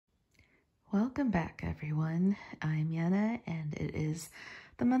Welcome back, everyone. I'm Yena, and it is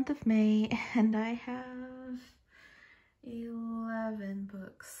the month of May, and I have 11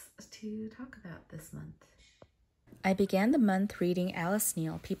 books to talk about this month. I began the month reading Alice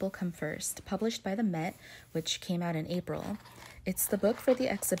Neel, People Come First, published by the Met, which came out in April. It's the book for the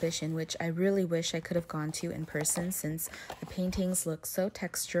exhibition, which I really wish I could have gone to in person since the paintings look so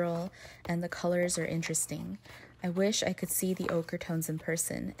textural and the colors are interesting. I wish I could see the ochre tones in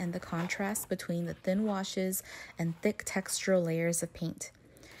person and the contrast between the thin washes and thick textural layers of paint.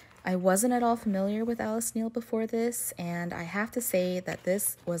 I wasn't at all familiar with Alice Neel before this, and I have to say that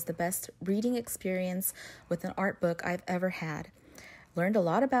this was the best reading experience with an art book I've ever had. Learned a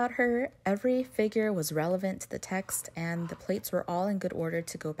lot about her, every figure was relevant to the text, and the plates were all in good order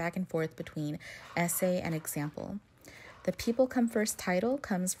to go back and forth between essay and example. The People Come First title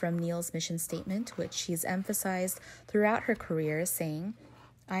comes from Neel's mission statement, which she's emphasized throughout her career, saying,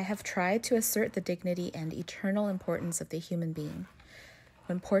 "I have tried to assert the dignity and eternal importance of the human being.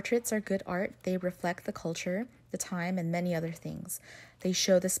 When portraits are good art, they reflect the culture, the time, and many other things. They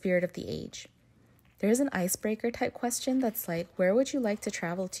show the spirit of the age." There's an icebreaker type question that's like, where would you like to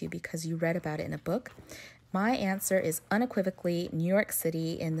travel to because you read about it in a book? My answer is unequivocally New York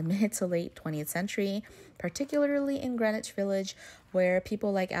City in the mid to late 20th century, particularly in Greenwich Village, where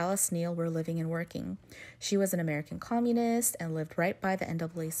people like Alice Neel were living and working. She was an American communist and lived right by the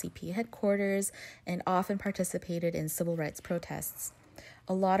NAACP headquarters and often participated in civil rights protests.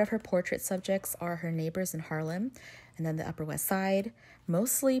 A lot of her portrait subjects are her neighbors in Harlem and then the Upper West Side,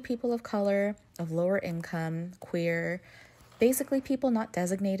 mostly people of color, of lower income, queer, basically people not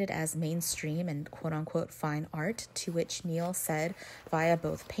designated as mainstream and quote-unquote fine art, to which Neel said via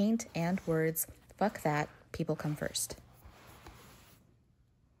both paint and words, "Fuck that, people come first."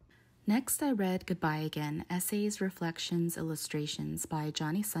 Next, I read Goodbye Again, Essays, Reflections, Illustrations by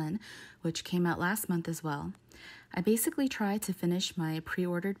Jonny, which came out last month as well. I basically tried to finish my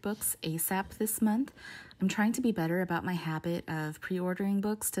pre-ordered books ASAP this month. I'm trying to be better about my habit of pre-ordering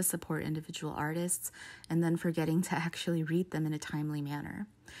books to support individual artists and then forgetting to actually read them in a timely manner.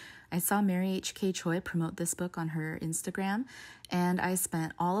 I saw Mary H.K. Choi promote this book on her Instagram, and I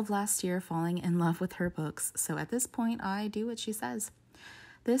spent all of last year falling in love with her books, so at this point, I do what she says.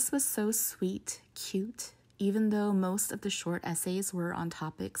 This was so sweet, cute, even though most of the short essays were on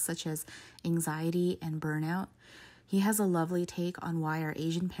topics such as anxiety and burnout. He has a lovely take on why our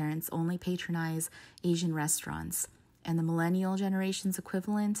Asian parents only patronize Asian restaurants and the millennial generation's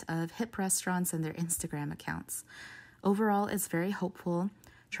equivalent of hip restaurants and their Instagram accounts. Overall, it's very hopeful,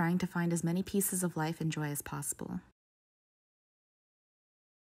 trying to find as many pieces of life and joy as possible.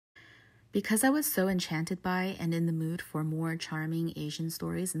 Because I was so enchanted by and in the mood for more charming Asian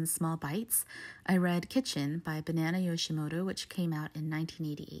stories in small bites, I read Kitchen by Banana Yoshimoto, which came out in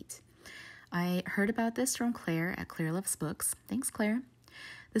 1988. I heard about this from Claire at Claire Loves Books. Thanks, Claire.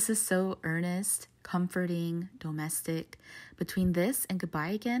 This is so earnest, comforting, domestic. Between this and Goodbye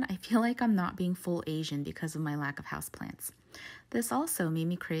Again, I feel like I'm not being full Asian because of my lack of houseplants. This also made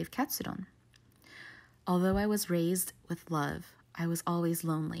me crave katsudon. Although I was raised with love, I was always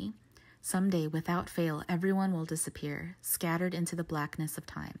lonely. Someday, without fail, everyone will disappear, scattered into the blackness of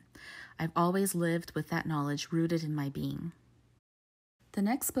time. I've always lived with that knowledge rooted in my being. The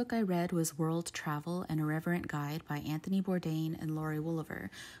next book I read was World Travel, An Irreverent Guide by Anthony Bourdain and Laurie Woolever,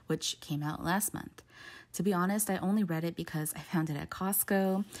 which came out last month. To be honest, I only read it because I found it at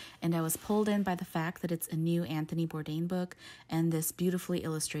Costco, and I was pulled in by the fact that it's a new Anthony Bourdain book and this beautifully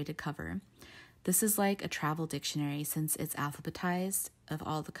illustrated cover. This is like a travel dictionary since it's alphabetized of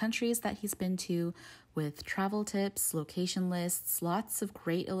all the countries that he's been to, with travel tips, location lists, lots of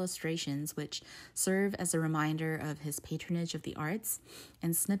great illustrations which serve as a reminder of his patronage of the arts,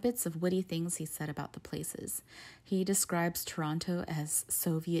 and snippets of witty things he said about the places. He describes Toronto as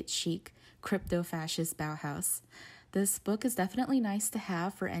Soviet chic, crypto-fascist Bauhaus. This book is definitely nice to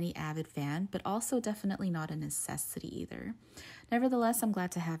have for any avid fan, but also definitely not a necessity either. Nevertheless, I'm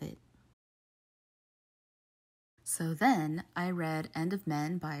glad to have it. So then, I read End of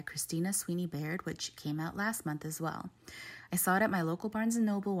Men by Christina Sweeney-Baird, which came out last month as well. I saw it at my local Barnes &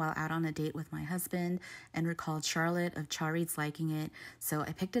 Noble while out on a date with my husband and recalled Charlotte of Chareed's liking it, so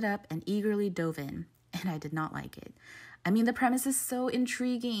I picked it up and eagerly dove in, and I did not like it. I mean, the premise is so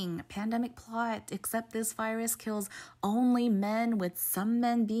intriguing. Pandemic plot, except this virus kills only men, with some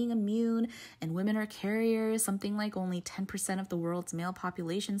men being immune, and women are carriers. Something like only 10% of the world's male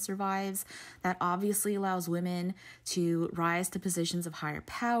population survives. That obviously allows women to rise to positions of higher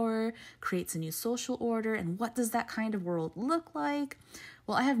power, creates a new social order, and what does that kind of world look like?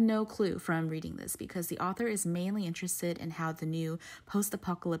 Well, I have no clue from reading this because the author is mainly interested in how the new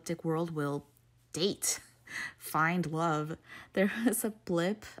post-apocalyptic world will find love. There was a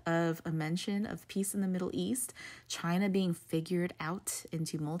blip of a mention of peace in the Middle East, China being figured out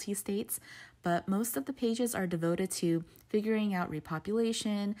into multi-states, but most of the pages are devoted to figuring out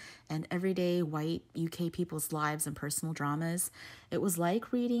repopulation and everyday white UK people's lives and personal dramas. It was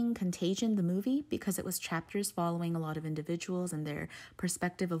like reading Contagion, the movie, because it was chapters following a lot of individuals and their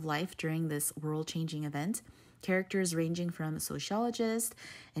perspective of life during this world-changing event. Characters ranging from a sociologist,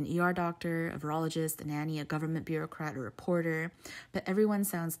 an ER doctor, a virologist, a nanny, a government bureaucrat, a reporter, but everyone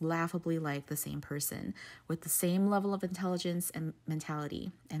sounds laughably like the same person, with the same level of intelligence and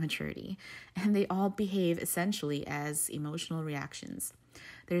mentality and maturity, and they all behave essentially as emotional reactions.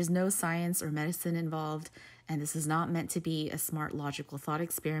 There's no science or medicine involved, and this is not meant to be a smart, logical thought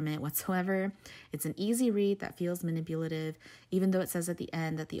experiment whatsoever. It's an easy read that feels manipulative, even though it says at the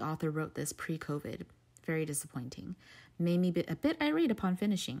end that the author wrote this pre-COVID. Very disappointing. Made me a bit irate upon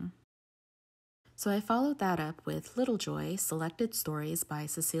finishing. So I followed that up with Little Joy, Selected Stories by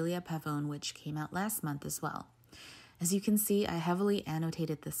Cecilia Pavon, which came out last month as well. As you can see, I heavily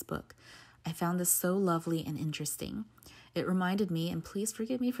annotated this book. I found this so lovely and interesting. It reminded me, and please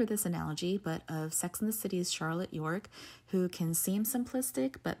forgive me for this analogy, but of Sex and the City's Charlotte York, who can seem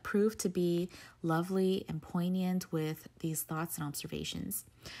simplistic but prove to be lovely and poignant with these thoughts and observations.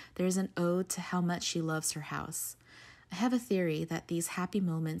 There's an ode to how much she loves her house. I have a theory that these happy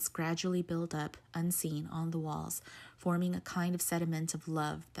moments gradually build up, unseen, on the walls, forming a kind of sediment of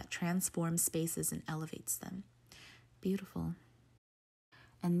love that transforms spaces and elevates them. Beautiful.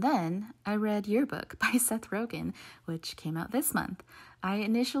 And then I read Yearbook by Seth Rogen, which came out this month. I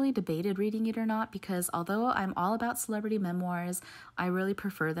initially debated reading it or not because although I'm all about celebrity memoirs, I really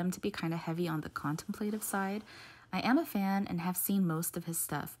prefer them to be kind of heavy on the contemplative side. I am a fan and have seen most of his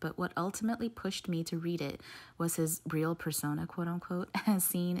stuff, but what ultimately pushed me to read it was his real persona, quote unquote, as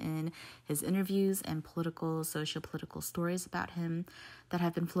seen in his interviews and socio-political stories about him that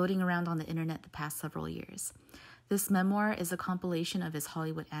have been floating around on the internet the past several years. This memoir is a compilation of his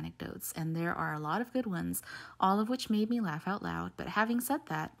Hollywood anecdotes, and there are a lot of good ones, all of which made me laugh out loud. But having said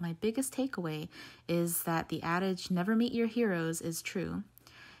that, my biggest takeaway is that the adage, never meet your heroes, is true.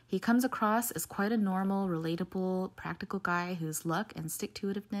 He comes across as quite a normal, relatable, practical guy whose luck and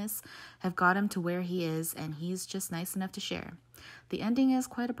stick-to-itiveness have got him to where he is, and he's just nice enough to share. The ending is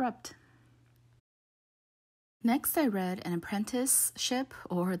quite abrupt. Next, I read An Apprenticeship,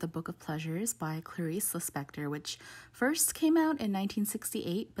 or The Book of Pleasures, by Clarice Lispector, which first came out in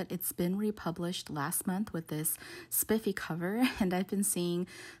 1968, but it's been republished last month with this spiffy cover, and I've been seeing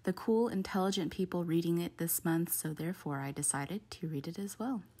the cool, intelligent people reading it this month, so therefore I decided to read it as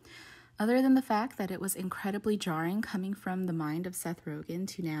well. Other than the fact that it was incredibly jarring coming from the mind of Seth Rogen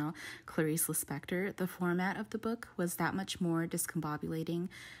to now Clarice Lispector, the format of the book was that much more discombobulating,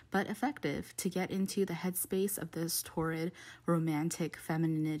 but effective to get into the headspace of this torrid, romantic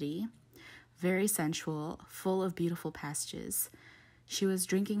femininity. Very sensual, full of beautiful passages. She was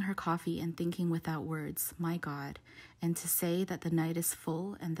drinking her coffee and thinking without words, my God, and to say that the night is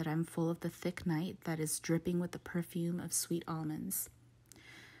full and that I'm full of the thick night that is dripping with the perfume of sweet almonds.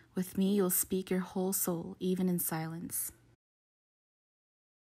 With me, you'll speak your whole soul, even in silence.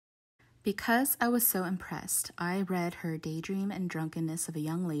 Because I was so impressed, I read her Daydream and Drunkenness of a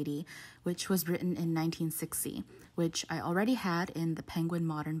Young Lady, which was written in 1960, which I already had in the Penguin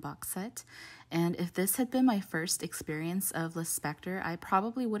Modern box set. And if this had been my first experience of Lispector, I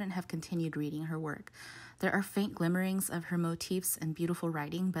probably wouldn't have continued reading her work. There are faint glimmerings of her motifs and beautiful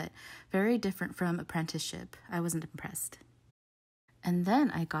writing, but very different from Apprenticeship. I wasn't impressed. And then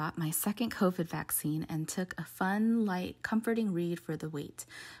I got my second COVID vaccine and took a fun, light, comforting read for the wait,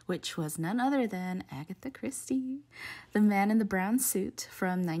 which was none other than Agatha Christie, The Man in the Brown Suit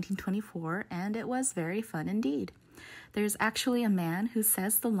from 1924, and it was very fun indeed. There's actually a man who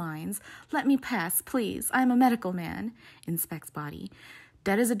says the lines, "Let me pass, please, I'm a medical man," in Speck's body.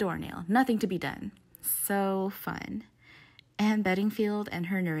 Dead as a doornail, nothing to be done. So fun. Anne Bedingfield and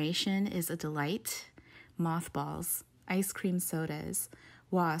her narration is a delight. Mothballs. Ice cream sodas,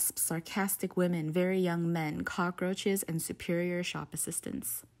 wasps, sarcastic women, very young men, cockroaches, and superior shop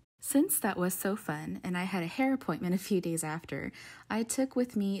assistants. Since that was so fun, and I had a hair appointment a few days after, I took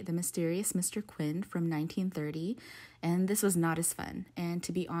with me The Mysterious Mr. Quin from 1930, and this was not as fun. And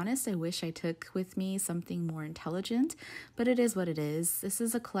to be honest, I wish I took with me something more intelligent, but it is what it is. This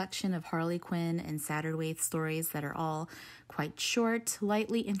is a collection of Harley Quinn and Satterthwaite stories that are all quite short,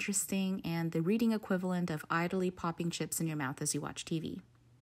 lightly interesting, and the reading equivalent of idly popping chips in your mouth as you watch TV.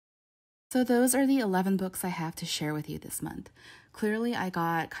 So those are the 11 books I have to share with you this month. Clearly, I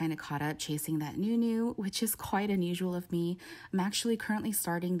got kind of caught up chasing that new, which is quite unusual of me. I'm actually currently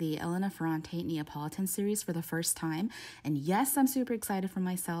starting the Elena Ferrante Neapolitan series for the first time, and yes, I'm super excited for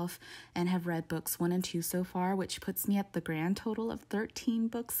myself and have read books 1 and 2 so far, which puts me at the grand total of 13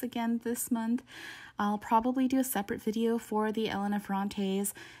 books again this month. I'll probably do a separate video for the Elena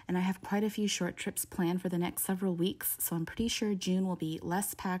Ferrantes, and I have quite a few short trips planned for the next several weeks, so I'm pretty sure June will be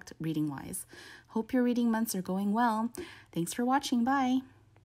less packed reading-wise. Hope your reading months are going well. Thanks for watching. Bye!